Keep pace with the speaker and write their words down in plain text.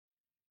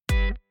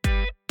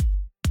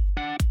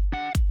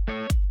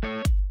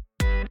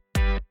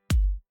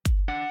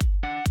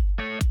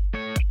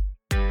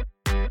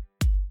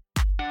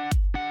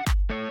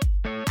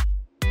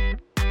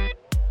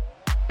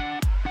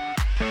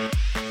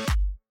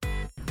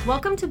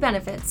Welcome to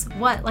Benefits,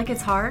 What, Like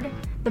It's Hard?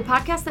 The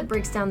podcast that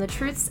breaks down the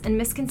truths and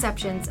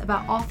misconceptions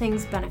about all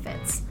things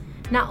benefits.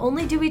 Not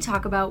only do we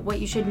talk about what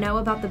you should know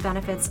about the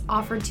benefits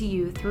offered to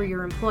you through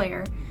your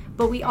employer,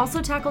 but we also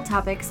tackle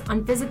topics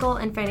on physical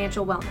and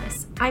financial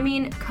wellness. I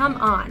mean, come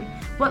on,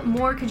 what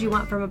more could you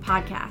want from a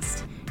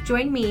podcast?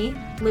 Join me,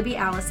 Libby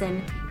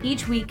Allison,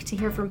 each week to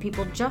hear from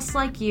people just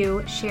like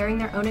you sharing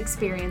their own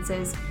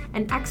experiences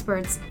and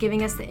experts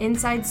giving us the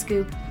inside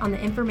scoop on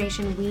the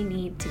information we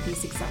need to be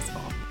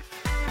successful.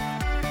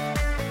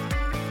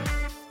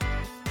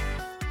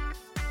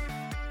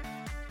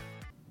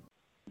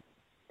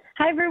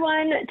 Hi,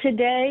 everyone.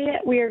 Today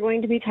we are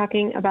going to be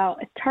talking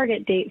about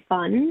target date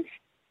funds.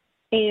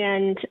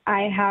 And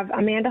I have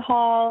Amanda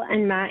Hall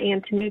and Matt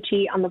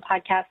Antonucci on the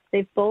podcast.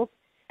 They've both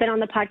been on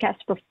the podcast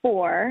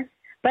before,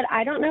 but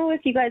I don't know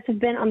if you guys have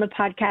been on the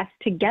podcast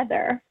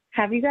together.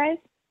 Have you guys?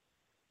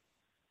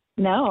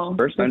 No.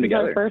 First time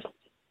together.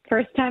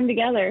 First time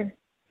together.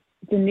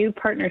 It's a new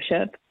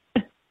partnership.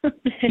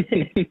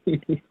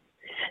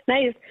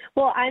 Nice.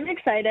 Well, I'm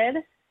excited.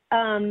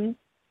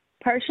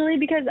 Partially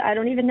because I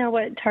don't even know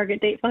what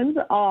target date funds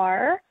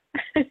are.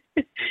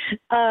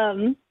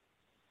 So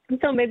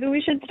maybe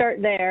we should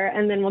start there,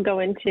 and then we'll go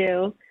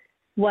into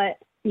what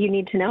you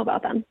need to know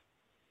about them.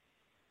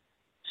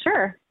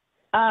 Sure.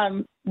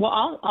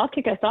 Well, I'll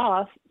kick us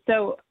off.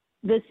 So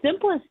the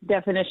simplest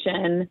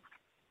definition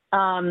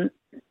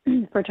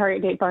for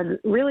target date funds,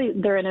 really,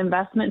 they're an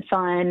investment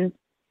fund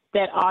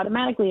that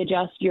automatically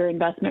adjusts your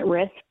investment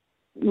risk,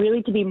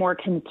 really to be more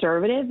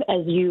conservative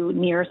as you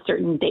near a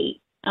certain date.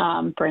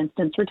 For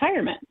instance,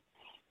 retirement.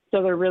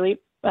 So they're really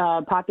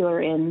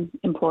popular in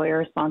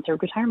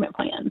employer-sponsored retirement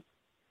plans.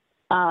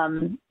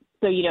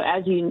 So,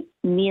 as you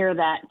near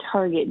that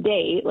target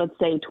date, let's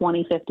say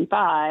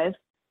 2055,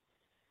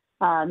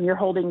 your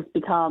holdings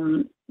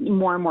become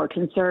more and more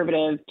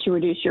conservative to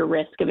reduce your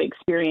risk of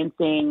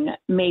experiencing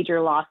major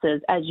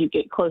losses as you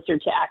get closer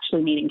to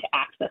actually needing to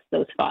access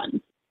those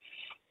funds.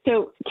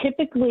 So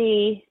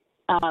typically,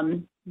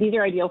 these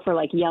are ideal for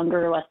like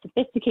younger, less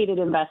sophisticated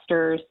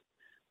investors,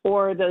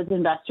 or those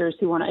investors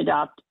who want to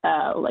adopt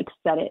like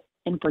set it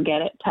and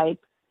forget it type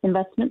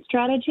investment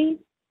strategy.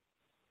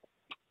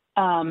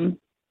 But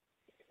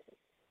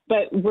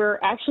we're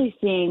actually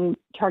seeing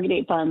target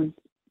date funds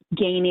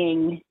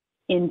gaining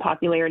in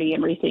popularity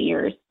in recent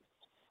years,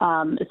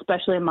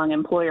 especially among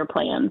employer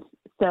plans.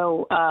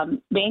 So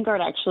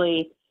Vanguard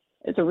actually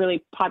is a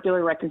really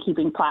popular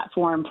record-keeping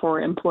platform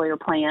for employer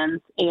plans,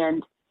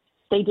 and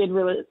they did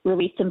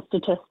release some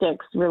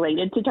statistics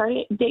related to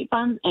target date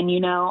funds. And,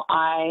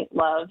 I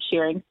love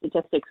sharing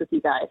statistics with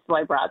you guys, so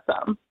I brought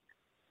some.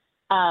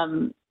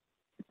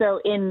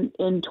 So in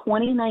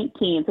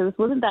 2019, so this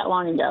wasn't that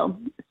long ago,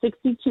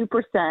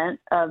 62%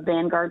 of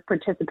Vanguard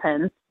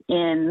participants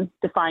in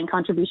defined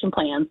contribution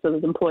plans, so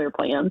those employer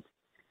plans,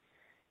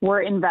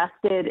 were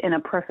invested in a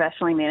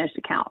professionally managed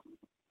account.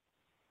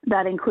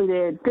 That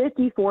included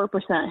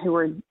 54% who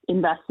were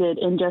invested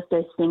in just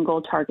a single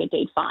target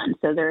date fund.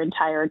 So their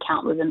entire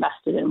account was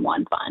invested in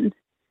one fund.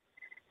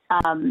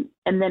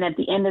 And then at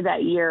the end of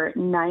that year,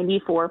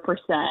 94%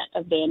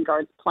 of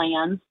Vanguard's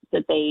plans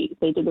that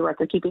they did the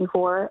record keeping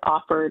for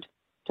offered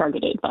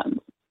target date funds.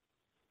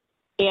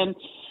 And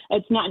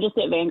it's not just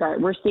at Vanguard.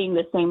 We're seeing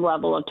the same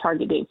level of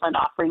target date fund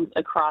offerings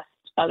across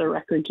other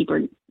record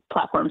keeper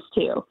platforms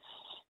too.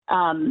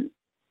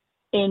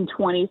 In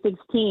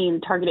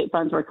 2016, target date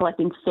funds were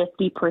collecting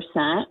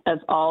 50% of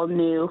all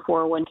new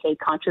 401k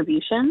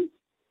contributions,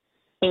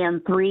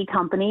 and 3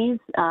 companies,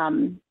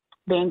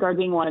 Vanguard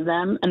being one of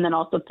them, and then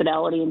also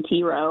Fidelity and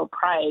T. Rowe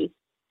Price,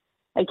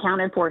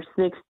 accounted for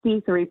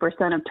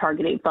 63% of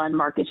target date fund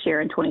market share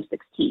in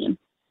 2016.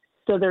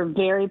 So they're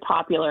very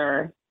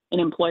popular in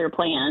employer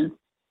plans,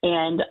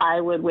 and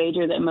I would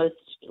wager that most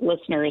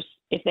listeners,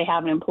 if they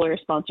have an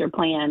employer-sponsored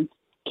plan,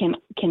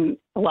 can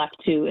elect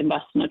to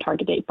invest in a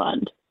target date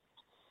fund.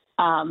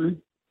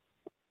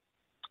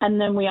 And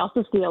then we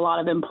also see a lot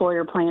of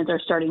employer plans are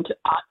starting to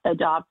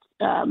adopt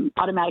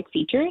automatic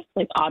features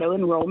like auto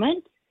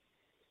enrollment.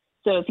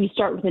 So if you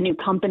start with a new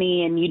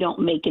company and you don't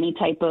make any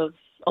type of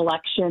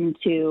election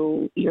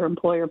to your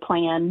employer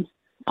plan,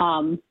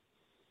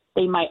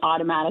 they might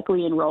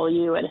automatically enroll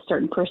you at a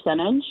certain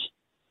percentage.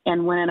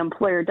 And when an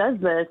employer does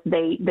this,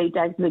 they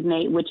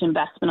designate which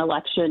investment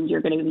election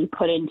you're going to be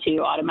put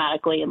into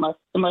automatically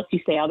unless you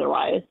say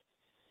otherwise.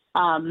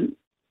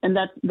 And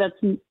that's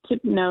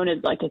known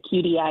as like a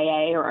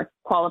QDIA, or a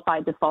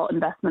qualified default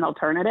investment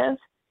alternative.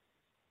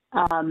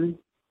 And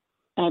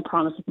I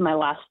promise it's my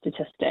last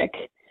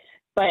statistic.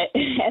 But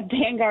at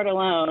Vanguard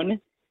alone,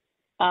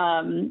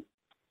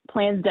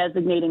 plans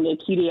designating a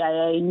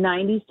QDIA,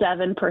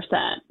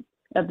 97%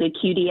 of the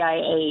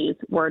QDIAs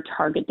were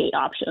target date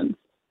options.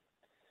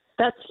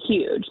 That's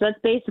huge. That's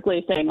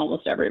basically saying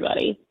almost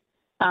everybody.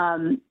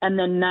 And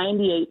then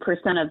 98%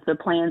 of the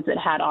plans that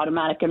had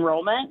automatic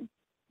enrollment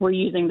were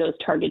using those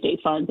target date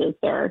funds as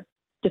their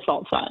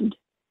default fund.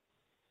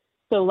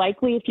 So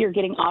likely if you're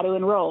getting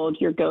auto-enrolled,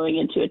 you're going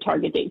into a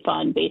target date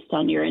fund based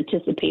on your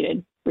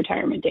anticipated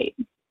retirement date.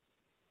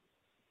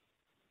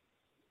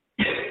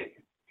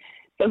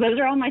 So those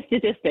are all my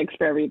statistics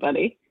for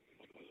everybody.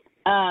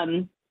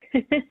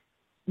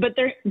 But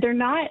they're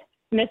not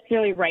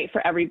necessarily right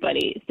for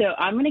everybody. So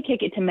I'm going to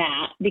kick it to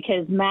Matt,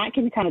 because Matt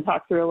can kind of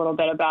talk through a little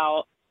bit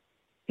about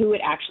who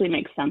it actually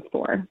makes sense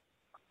for.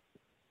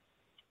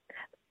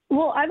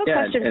 Well, I have a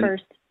question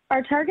first.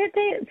 Are target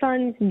date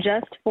funds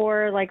just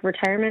for like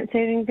retirement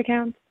savings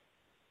accounts?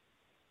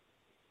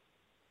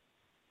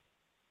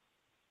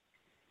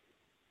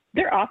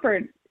 They're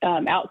offered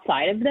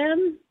outside of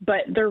them,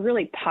 but they're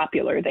really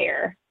popular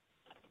there.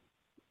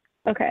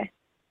 Okay.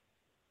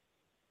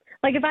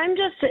 Like if I'm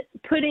just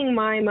putting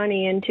my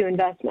money into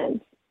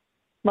investments,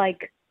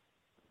 like,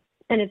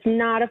 and it's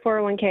not a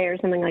 401k or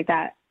something like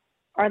that,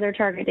 are there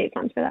target date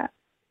funds for that?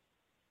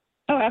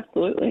 Oh,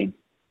 absolutely.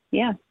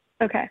 Yeah.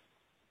 Okay.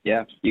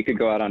 Yeah, you could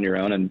go out on your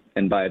own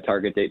and buy a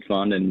target date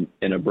fund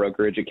in a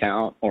brokerage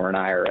account or an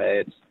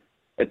IRA.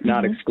 It's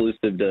not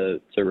exclusive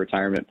to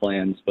retirement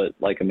plans, but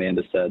like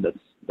Amanda said,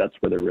 that's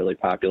where they're really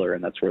popular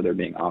and that's where they're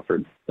being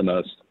offered the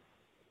most.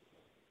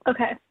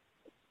 Okay.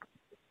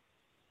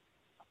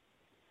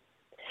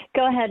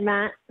 Go ahead,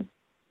 Matt.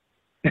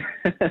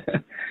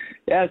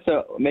 Yeah,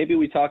 so maybe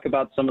we talk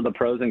about some of the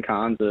pros and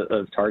cons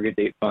of target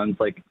date funds.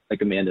 Like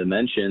Amanda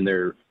mentioned,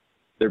 they're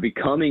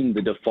becoming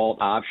the default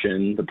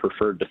option, the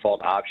preferred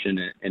default option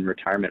in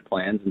retirement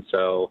plans. And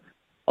so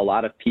a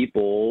lot of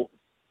people,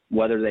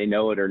 whether they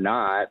know it or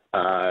not,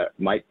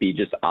 might be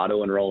just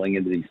auto enrolling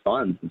into these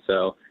funds. And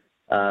so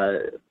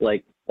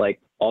like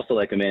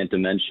Amanda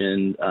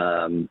mentioned,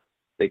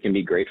 they can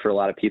be great for a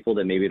lot of people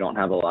that maybe don't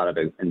have a lot of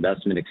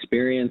investment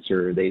experience,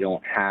 or they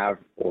don't have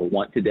or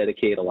want to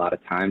dedicate a lot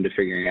of time to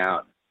figuring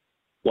out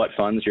what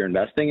funds you're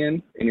investing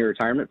in your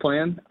retirement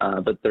plan,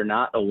 but they're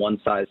not a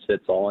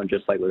one-size-fits-all, and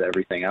just like with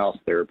everything else,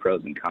 there are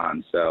pros and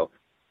cons. So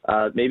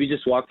maybe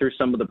just walk through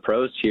some of the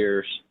pros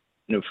here.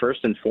 First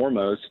and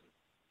foremost,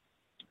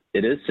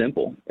 it is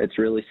simple. It's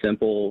really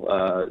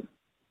simple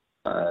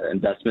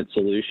investment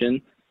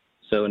solution.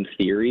 So in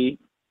theory,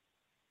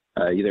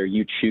 either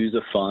you choose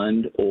a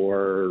fund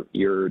or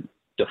you're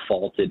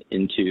defaulted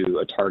into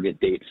a target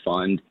date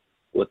fund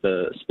with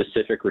a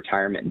specific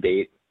retirement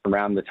date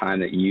around the time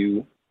that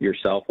you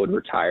yourself would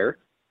retire.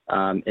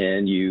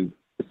 And you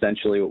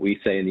essentially, what we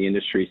say in the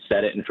industry,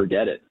 set it and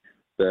forget it.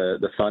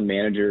 The fund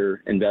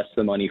manager invests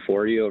the money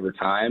for you over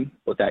time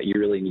without you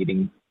really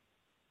needing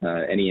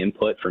any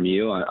input from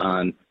you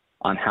on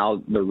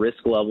how the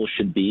risk level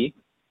should be.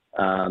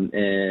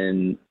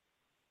 And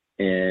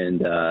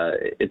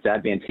it's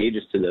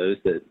advantageous to those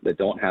that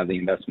don't have the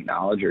investment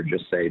knowledge or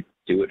just say,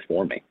 do it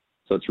for me.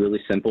 So it's really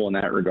simple in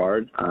that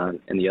regard.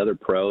 And the other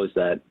pro is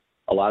that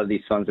a lot of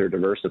these funds are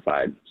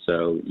diversified.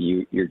 So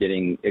you're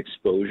getting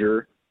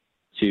exposure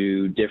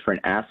to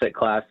different asset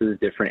classes,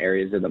 different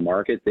areas of the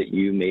market that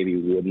you maybe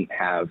wouldn't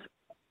have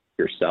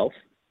yourself,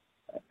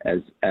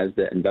 as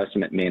the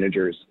investment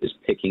manager is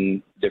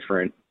picking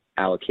different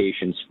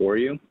allocations for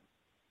you.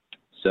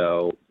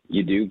 So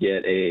you do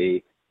get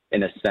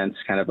in a sense,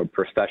 kind of a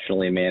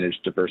professionally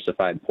managed,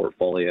 diversified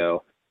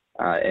portfolio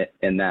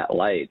in that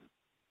light.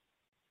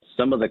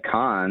 Some of the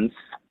cons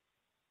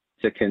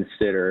to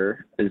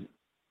consider is,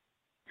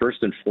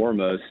 first and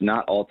foremost,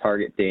 not all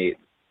target date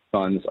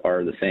funds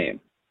are the same.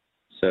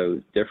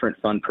 So different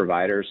fund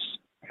providers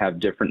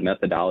have different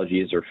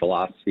methodologies or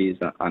philosophies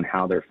on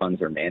how their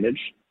funds are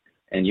managed.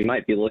 And you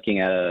might be looking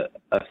at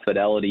a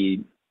Fidelity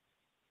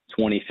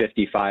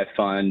 2055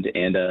 fund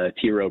and a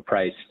T. Rowe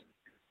Price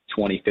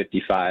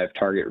 2055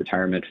 target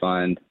retirement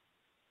fund,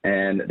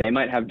 and they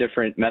might have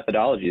different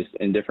methodologies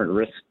and different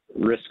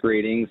risk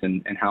ratings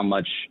and how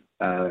much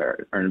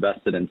are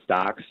invested in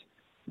stocks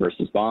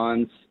versus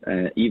bonds,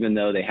 even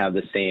though they have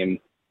the same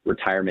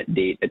retirement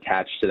date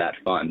attached to that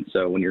fund.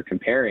 So when you're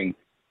comparing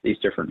these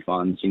different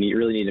funds, you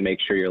really need to make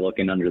sure you're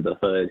looking under the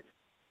hood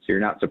so you're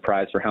not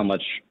surprised for how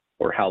much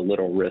or how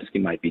little risk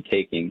you might be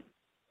taking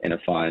in a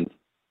fund.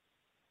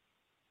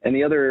 And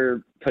the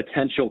other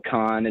potential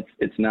con,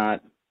 it's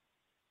not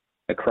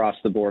across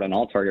the board on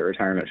all target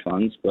retirement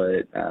funds,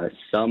 but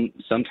some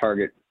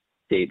target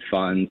date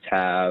funds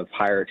have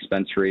higher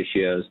expense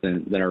ratios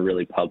than are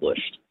really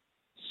published.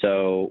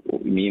 So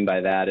what we mean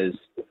by that is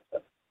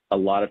a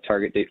lot of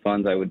target date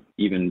funds, I would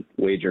even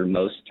wager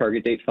most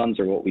target date funds,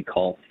 are what we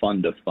call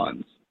fund of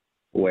funds,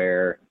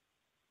 where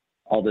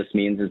all this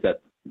means is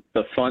that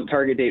the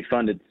target date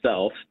fund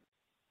itself,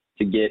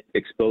 to get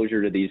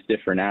exposure to these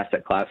different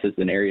asset classes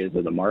and areas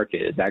of the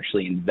market, is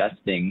actually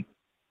investing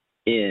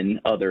in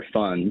other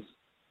funds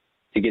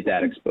to get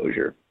that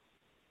exposure.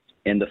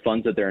 And the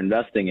funds that they're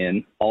investing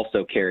in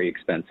also carry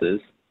expenses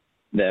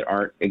that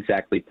aren't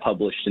exactly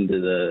published into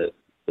the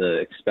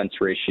expense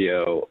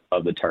ratio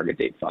of the target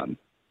date fund.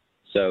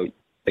 So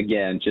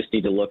again, just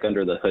need to look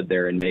under the hood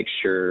there and make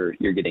sure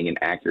you're getting an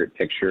accurate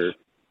picture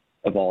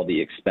of all the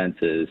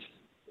expenses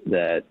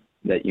that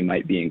you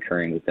might be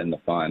incurring within the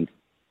fund,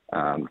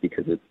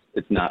 because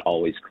it's not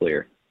always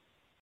clear.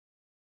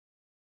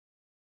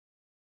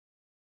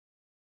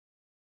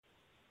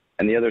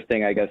 And the other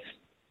thing I guess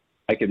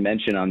I could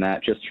mention on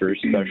that, just for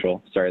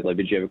special, sorry,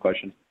 Libby, did you have a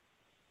question?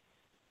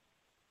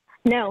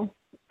 No,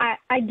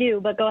 I do,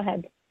 but go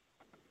ahead.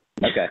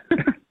 Okay.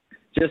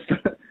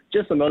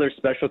 just some other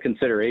special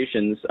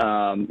considerations.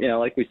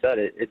 Like we said,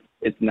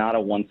 it's not a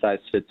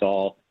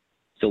one-size-fits-all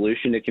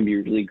solution. It can be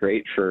really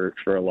great for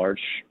a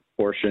large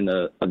portion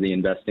of the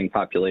investing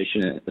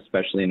population,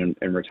 especially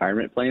in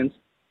retirement plans.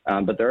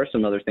 But there are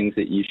some other things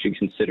that you should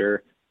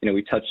consider.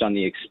 We touched on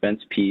the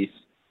expense piece,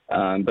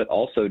 but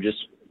also just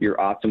your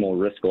optimal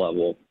risk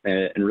level.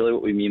 And really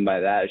what we mean by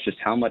that is just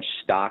how much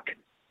stock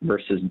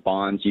versus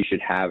bonds you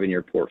should have in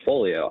your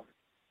portfolio.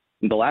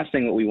 And the last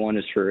thing that we want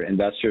is for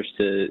investors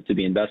to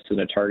be invested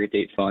in a target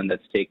date fund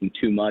that's taking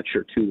too much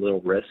or too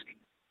little risk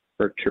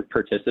for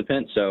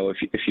participants. So if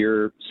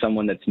you're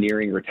someone that's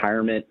nearing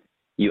retirement,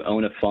 you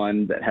own a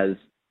fund that has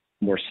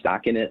more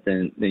stock in it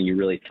than you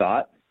really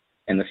thought,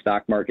 and the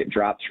stock market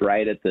drops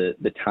right at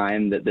the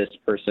time that this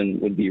person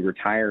would be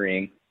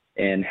retiring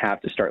and have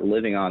to start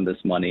living on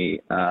this money,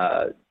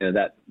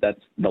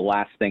 that's the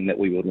last thing that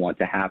we would want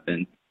to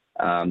happen.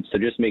 So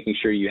just making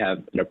sure you have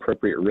an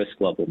appropriate risk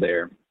level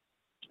there.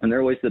 And there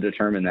are ways to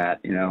determine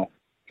that,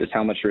 just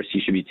how much risk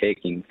you should be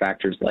taking.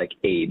 Factors like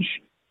age,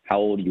 how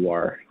old you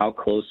are, how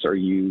close are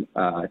you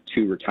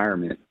to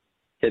retirement.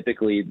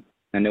 Typically,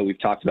 I know we've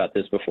talked about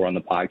this before on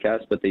the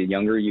podcast, but the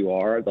younger you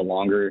are, the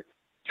longer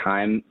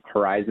time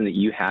horizon that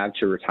you have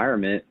to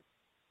retirement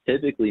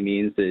typically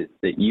means that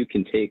you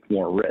can take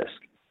more risk.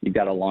 You've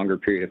got a longer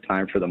period of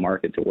time for the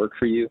market to work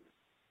for you.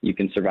 You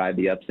can survive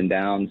the ups and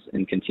downs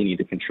and continue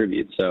to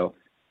contribute. So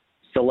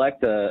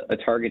select a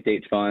target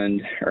date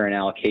fund or an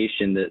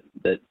allocation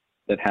that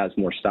has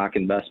more stock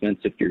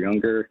investments if you're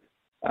younger,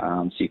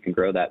 so you can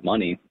grow that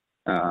money.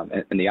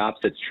 And the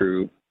opposite's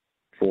true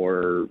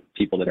for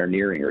people that are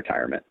nearing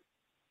retirement.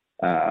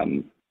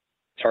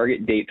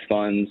 Target date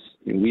funds,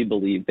 we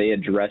believe they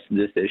address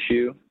this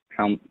issue,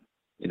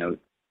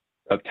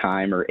 of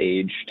time or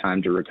age,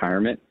 time to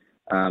retirement,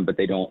 but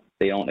they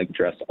don't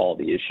address all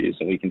the issues,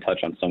 and we can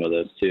touch on some of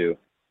those too.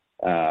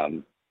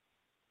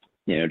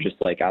 Just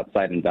like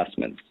outside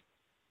investments.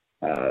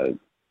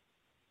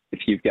 If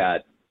you've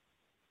got,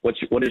 what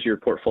does your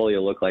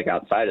portfolio look like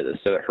outside of this?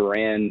 So at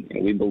Horan,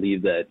 we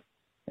believe that,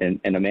 and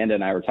Amanda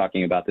and I were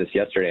talking about this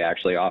yesterday,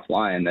 actually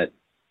offline,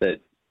 that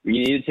you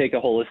need to take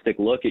a holistic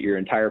look at your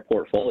entire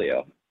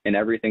portfolio, and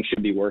everything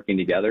should be working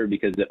together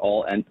because it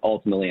all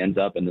ultimately ends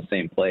up in the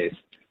same place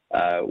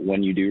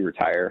when you do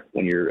retire,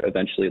 when you're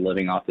eventually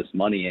living off this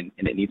money, and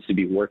it needs to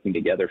be working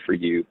together for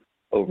you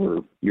over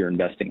your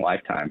investing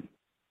lifetime.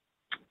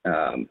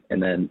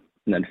 And then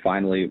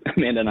finally,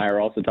 Amanda and I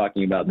are also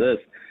talking about this,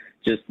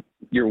 just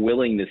your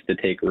willingness to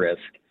take risk.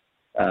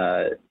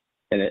 And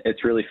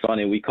it's really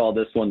funny. We call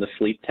this one the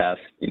sleep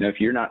test.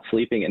 If you're not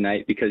sleeping at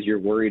night because you're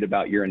worried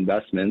about your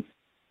investments,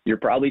 you're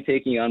probably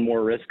taking on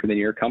more risk than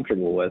you're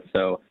comfortable with.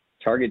 So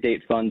target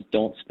date funds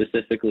don't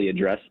specifically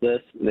address this.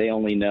 They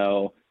only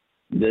know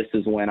this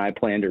is when I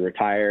plan to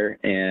retire,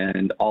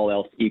 and all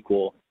else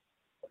equal,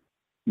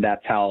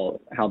 that's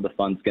how the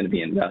fund's going to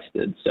be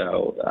invested.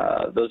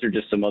 So those are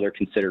just some other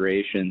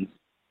considerations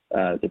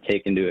to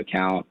take into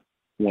account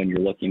when you're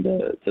looking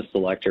to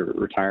select a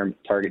retirement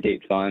target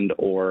date fund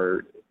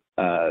or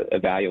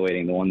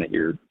evaluating the one that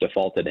you're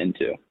defaulted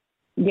into.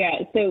 Yeah,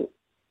 so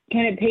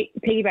kind of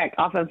piggyback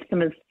off of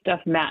some of the stuff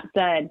Matt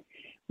said,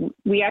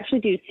 we actually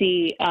do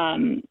see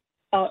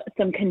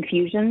some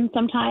confusion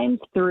sometimes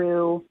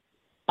through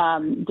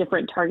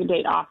different target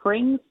date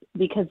offerings,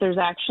 because there's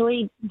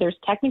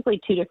technically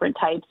two different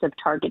types of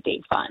target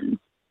date funds.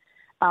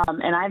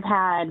 And I've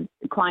had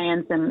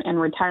clients and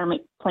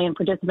retirement plan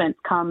participants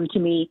come to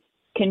me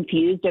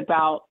confused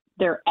about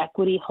their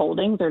equity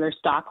holdings or their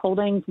stock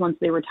holdings once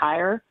they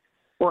retire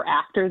or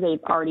after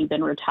they've already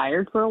been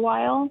retired for a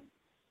while.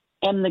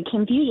 And the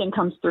confusion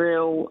comes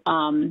through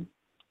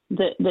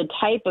the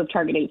type of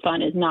target date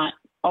fund is not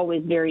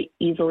always very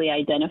easily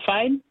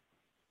identified.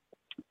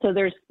 So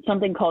there's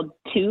something called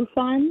to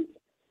funds,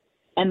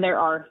 and there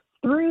are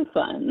through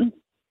funds.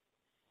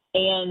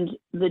 And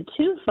the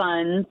to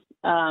funds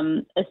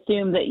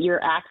assume that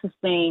you're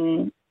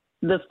accessing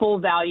the full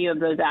value of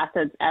those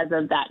assets as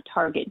of that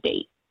target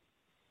date.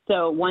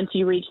 So once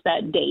you reach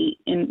that date,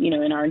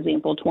 in our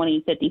example,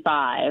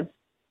 2055,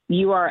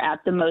 you are at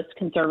the most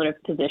conservative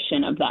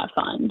position of that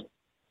fund.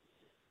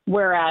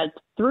 Whereas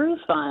through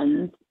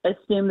funds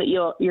assume that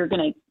you're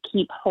going to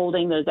keep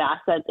holding those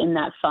assets in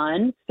that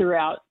fund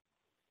throughout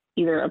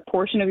either a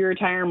portion of your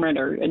retirement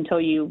or until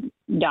you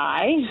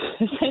die,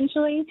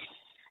 essentially.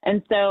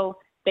 And so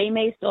they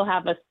may still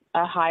have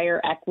a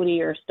higher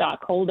equity or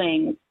stock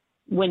holding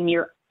when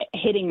you're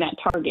hitting that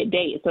target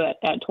date, so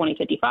at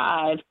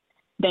 2055,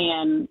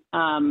 than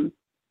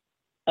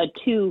a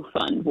to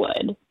fund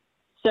would.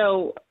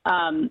 So,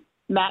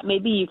 Matt,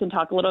 maybe you can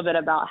talk a little bit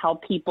about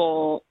how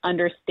people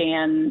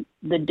understand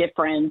the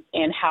difference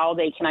and how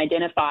they can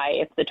identify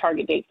if the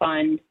target date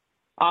fund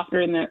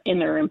offered in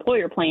their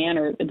employer plan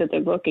or that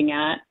they're looking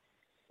at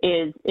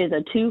is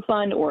a to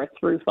fund or a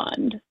through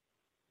fund.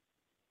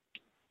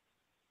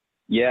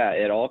 Yeah,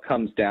 it all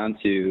comes down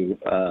to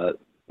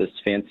this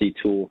fancy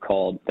tool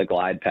called the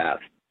glide path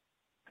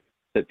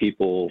that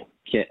people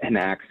can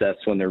access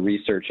when they're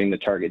researching the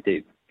target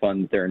date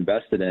fund they're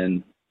invested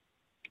in.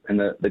 And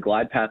the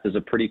glide path is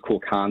a pretty cool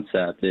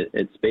concept.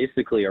 It's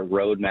basically a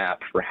roadmap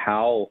for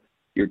how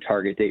your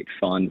target date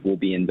fund will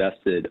be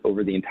invested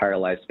over the entire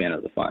lifespan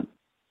of the fund.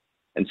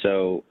 And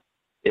so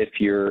if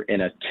you're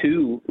in a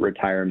 2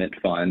 retirement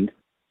fund,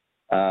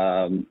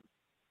 well,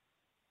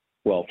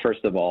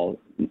 first of all,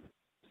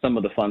 some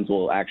of the funds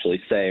will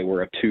actually say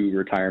we're a 2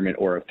 retirement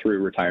or a 3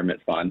 retirement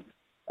fund.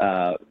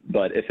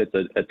 But if it's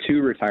a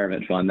 2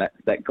 retirement fund,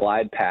 that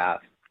glide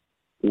path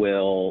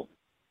will,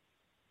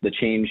 the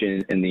change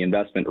in the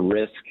investment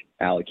risk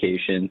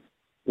allocation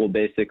will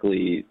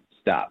basically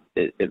stop.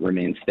 It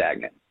remains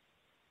stagnant.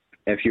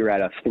 If you're at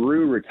a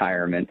through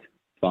retirement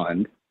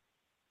fund,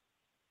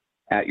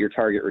 at your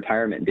target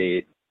retirement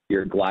date,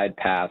 your glide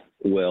path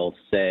will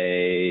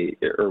say,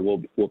 or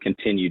will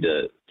continue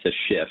to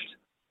shift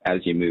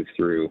as you move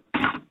through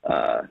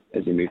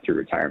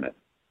retirement.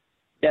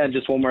 Yeah,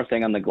 just one more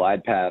thing on the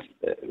glide path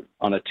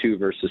on a 2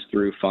 versus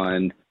through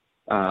fund,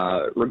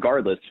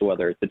 regardless of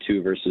whether it's a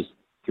 2 versus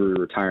through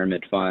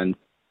retirement fund,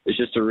 is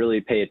just to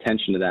really pay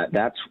attention to that.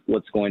 That's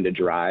what's going to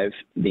drive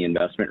the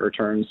investment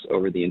returns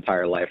over the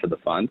entire life of the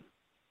fund.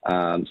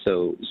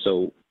 So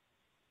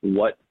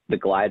what the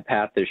glide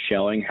path is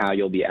showing, how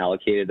you'll be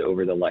allocated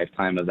over the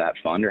lifetime of that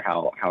fund, or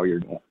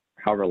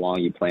however long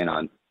you plan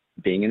on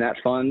being in that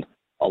fund,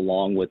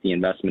 along with the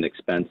investment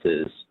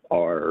expenses,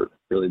 are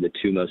really the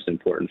 2 most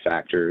important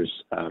factors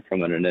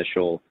from an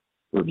initial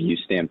review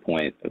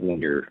standpoint of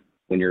when you're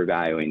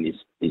evaluating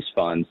these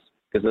funds,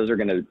 because they're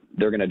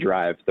going to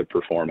drive the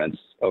performance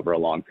over a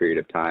long period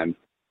of time,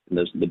 and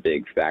those are the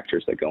big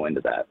factors that go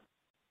into that.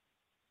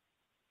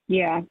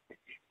 Yeah,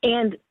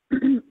 and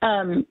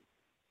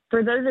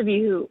for those of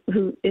you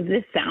who if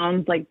this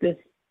sounds like this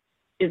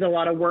is a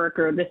lot of work,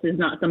 or this is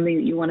not something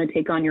that you want to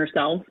take on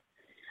yourself,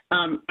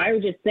 I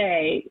would just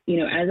say,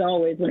 as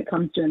always, when it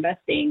comes to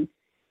investing,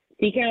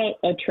 seek out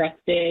a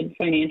trusted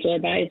financial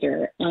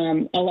advisor.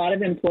 A lot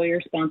of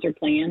employer-sponsored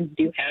plans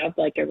do have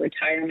like a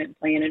retirement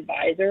plan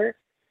advisor,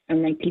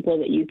 and like people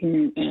that you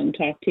can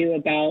talk to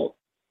about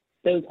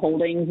those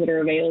holdings that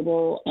are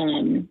available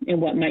and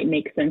what might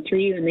make sense for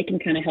you, and they can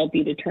kind of help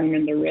you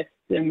determine the risks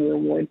and the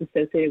rewards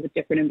associated with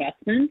different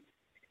investments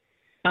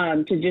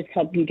to just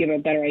help you give a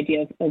better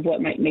idea of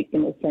what might make the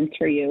most sense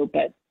for you.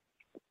 But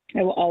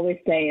I will always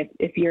say,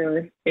 if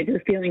you're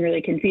feeling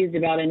really confused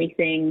about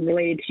anything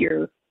related to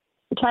your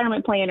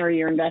retirement plan or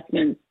your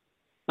investments,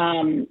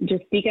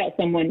 just seek out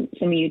someone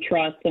you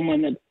trust,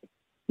 someone that's,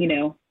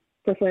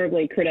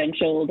 preferably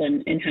credentialed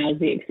and has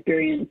the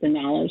experience and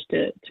knowledge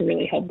to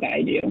really help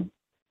guide you.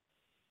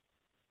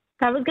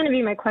 That was going to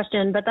be my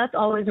question, but that's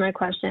always my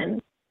question.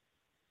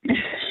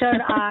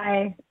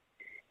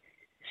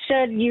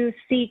 Should you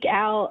seek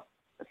out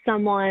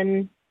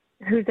someone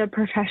who's a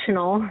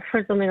professional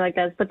for something like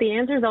this? But the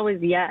answer is always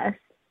yes.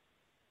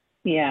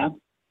 Yeah.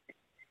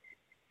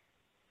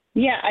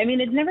 Yeah, I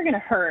mean, it's never going to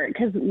hurt,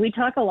 because we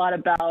talk a lot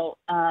about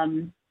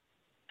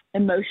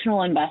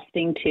emotional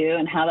investing too,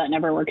 and how that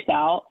never works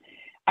out.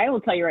 I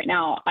will tell you right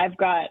now, I've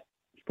got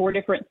 4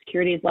 different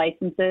securities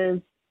licenses.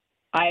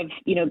 I've,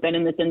 been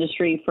in this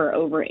industry for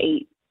over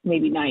 8,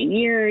 maybe 9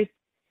 years.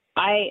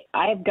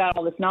 I've got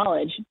all this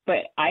knowledge,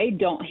 but I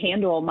don't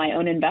handle my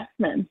own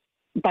investments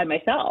by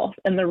myself.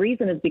 And the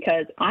reason is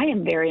because I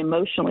am very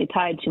emotionally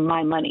tied to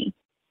my money.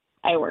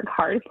 I work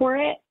hard for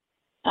it.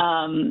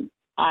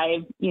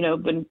 I've,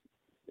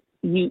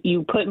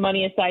 you put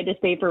money aside to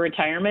save for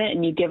retirement,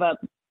 and you give up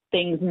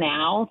things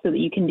now so that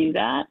you can do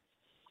that.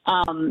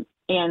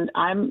 And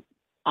I'm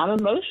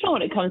emotional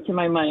when it comes to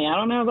my money. I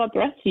don't know about the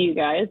rest of you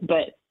guys,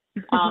 but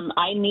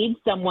I need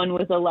someone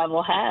with a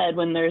level head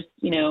when there's,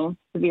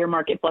 severe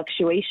market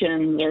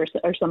fluctuations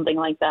or something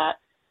like that.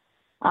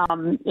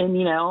 And,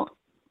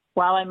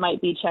 while I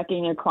might be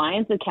checking a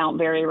client's account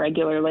very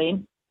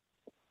regularly,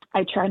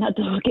 I try not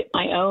to look at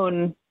my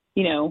own,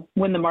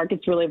 when the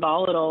market's really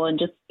volatile, and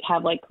just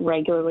have like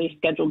regularly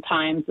scheduled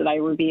times that I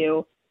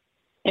review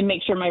and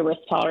make sure my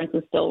risk tolerance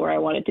is still where I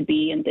want it to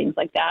be and things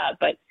like that.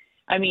 But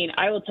I mean,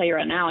 I will tell you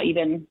right now,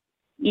 even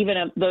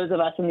those of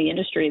us in the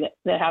industry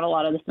that have a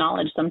lot of this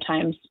knowledge,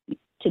 sometimes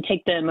to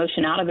take the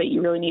emotion out of it,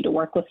 you really need to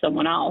work with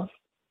someone else.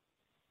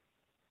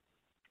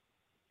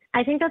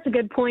 I think that's a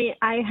good point.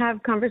 I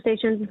have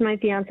conversations with my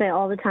fiance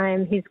all the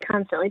time. He's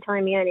constantly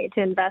telling me I need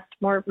to invest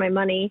more of my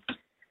money.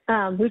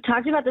 We've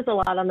talked about this a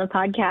lot on the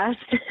podcast.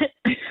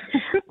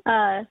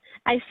 I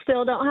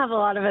still don't have a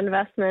lot of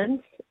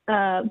investments,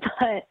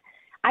 but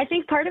I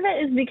think part of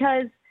it is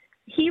because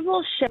he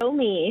will show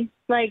me,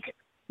 like,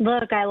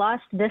 look, I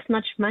lost this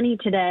much money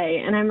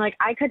today. And I'm like,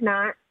 I couldn't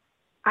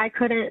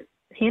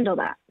handle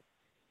that.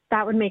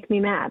 That would make me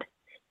mad.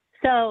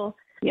 So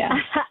yeah,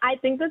 I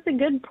think that's a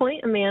good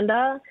point,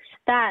 Amanda,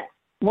 that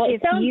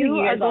if you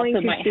are going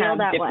to feel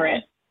that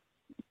way.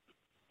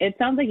 It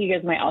sounds like you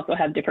guys might also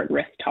have different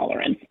risk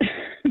tolerance,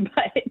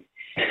 but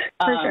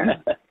for sure.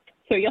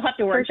 So you'll have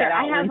to work that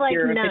out once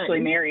you're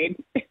officially married.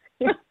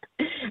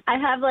 I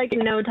have like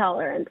no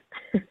tolerance.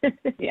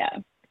 Yeah.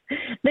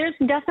 There's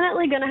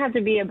definitely going to have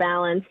to be a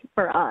balance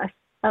for us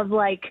of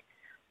like,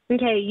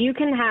 okay, you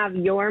can have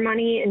your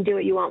money and do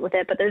what you want with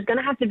it, but there's going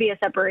to have to be a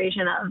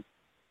separation of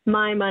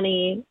my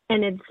money,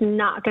 and we're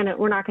not going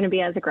to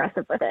be as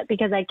aggressive with it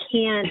because I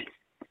can't,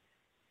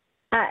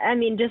 I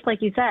mean, just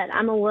like you said,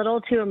 I'm a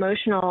little too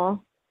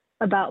emotional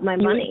about my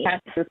money. You would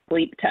pass the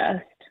sleep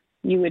test.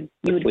 You would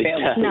fail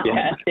the No. sleep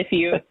test if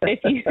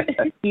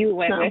you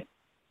went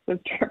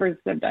with Trevor's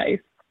advice.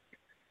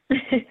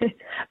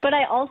 But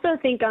I also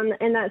think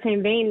in that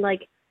same vein,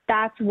 like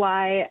that's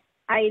why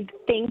I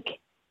think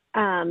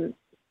from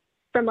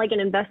like an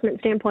investment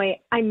standpoint,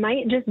 I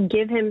might just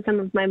give him some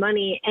of my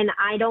money, and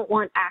I don't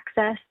want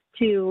access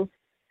to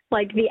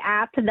like the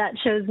app that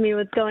shows me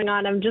what's going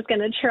on. I'm just going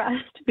to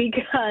trust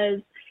because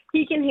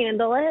he can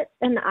handle it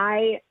and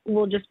I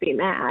will just be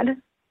mad.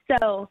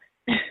 So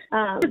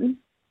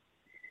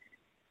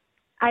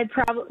I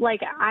probably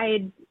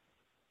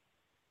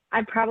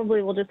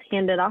will just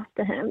hand it off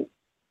to him.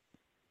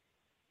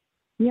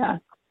 Yeah.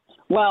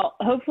 Well,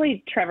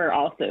 hopefully Trevor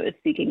also is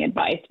seeking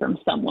advice from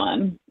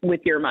someone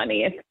with your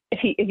money.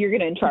 If you're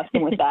going to entrust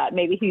him with that,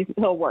 maybe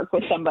he'll work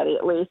with somebody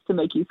at least to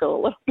make you feel a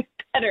little bit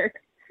better.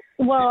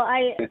 Well,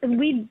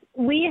 we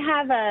already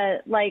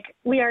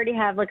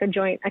have like a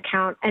joint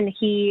account, and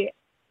he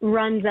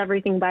runs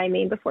everything by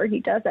me before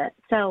he does it.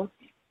 So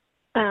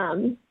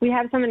we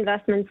have some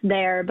investments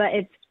there, but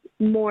it's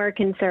more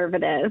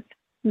conservative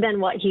than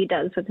what he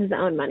does with his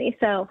own money.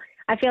 So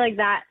I feel like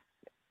that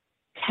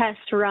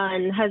test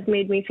run has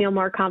made me feel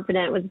more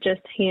confident with just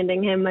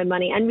handing him my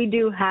money. And we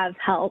do have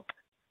help.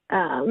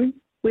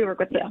 We work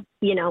with, a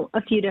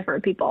few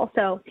different people.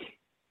 So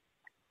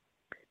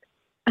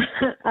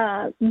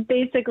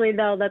basically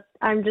though,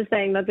 I'm just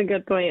saying that's a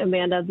good point,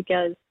 Amanda,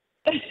 because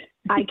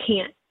I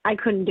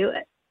couldn't do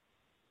it.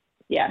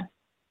 Yeah.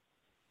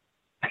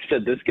 I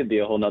said this could be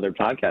a whole nother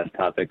podcast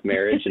topic,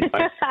 marriage and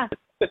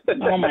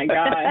Oh my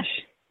gosh.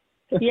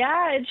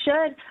 Yeah, it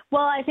should.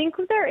 Well, I think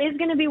there is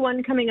going to be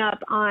one coming up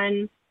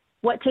on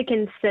what to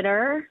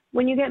consider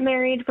when you get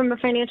married from a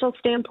financial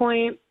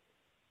standpoint.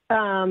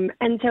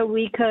 And so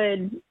we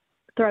could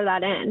throw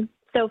that in.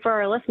 So for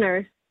our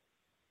listeners,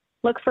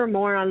 look for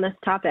more on this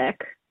topic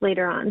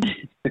later on.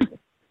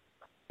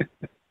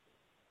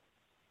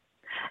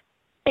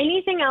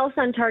 Anything else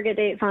on target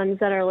date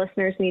funds that our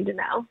listeners need to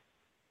know?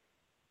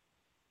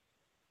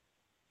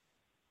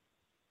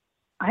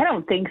 I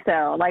don't think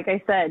so. Like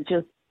I said,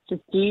 just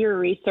do your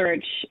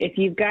research. If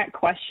you've got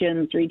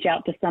questions, reach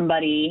out to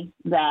somebody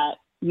that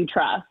you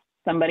trust,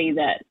 somebody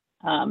that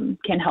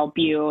can help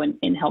you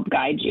and help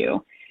guide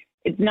you.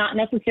 It's not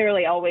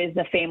necessarily always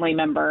a family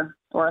member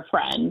or a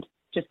friend.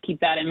 Just keep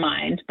that in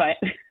mind. But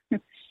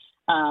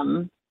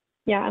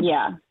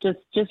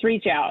just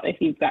reach out if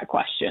you've got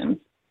questions.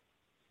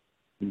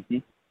 Mm-hmm.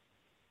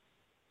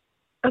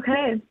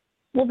 Okay.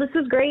 Well, this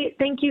is great.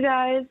 Thank you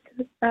guys.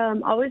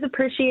 Always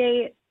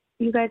appreciate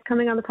you guys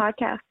coming on the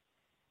podcast.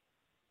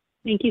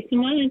 Thank you so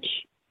much.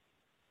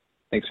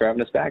 Thanks for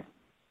having us back.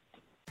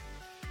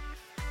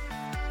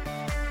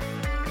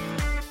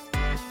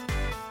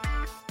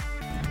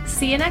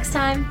 See you next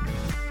time.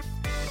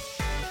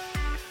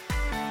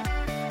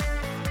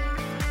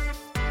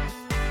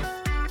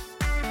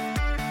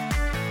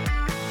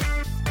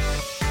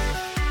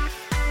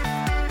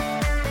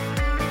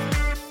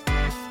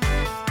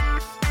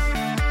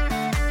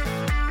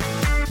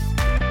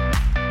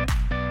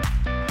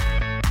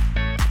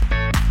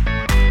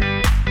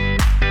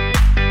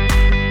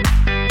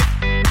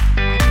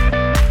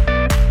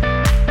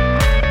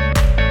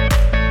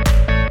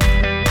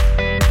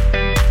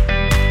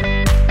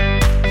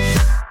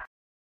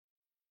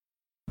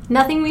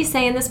 Nothing we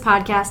say in this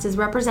podcast is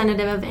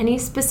representative of any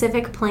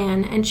specific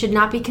plan and should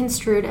not be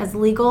construed as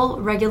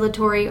legal,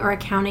 regulatory, or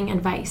accounting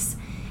advice.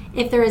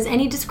 If there is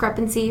any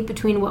discrepancy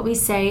between what we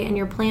say and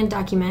your plan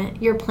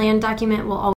document will always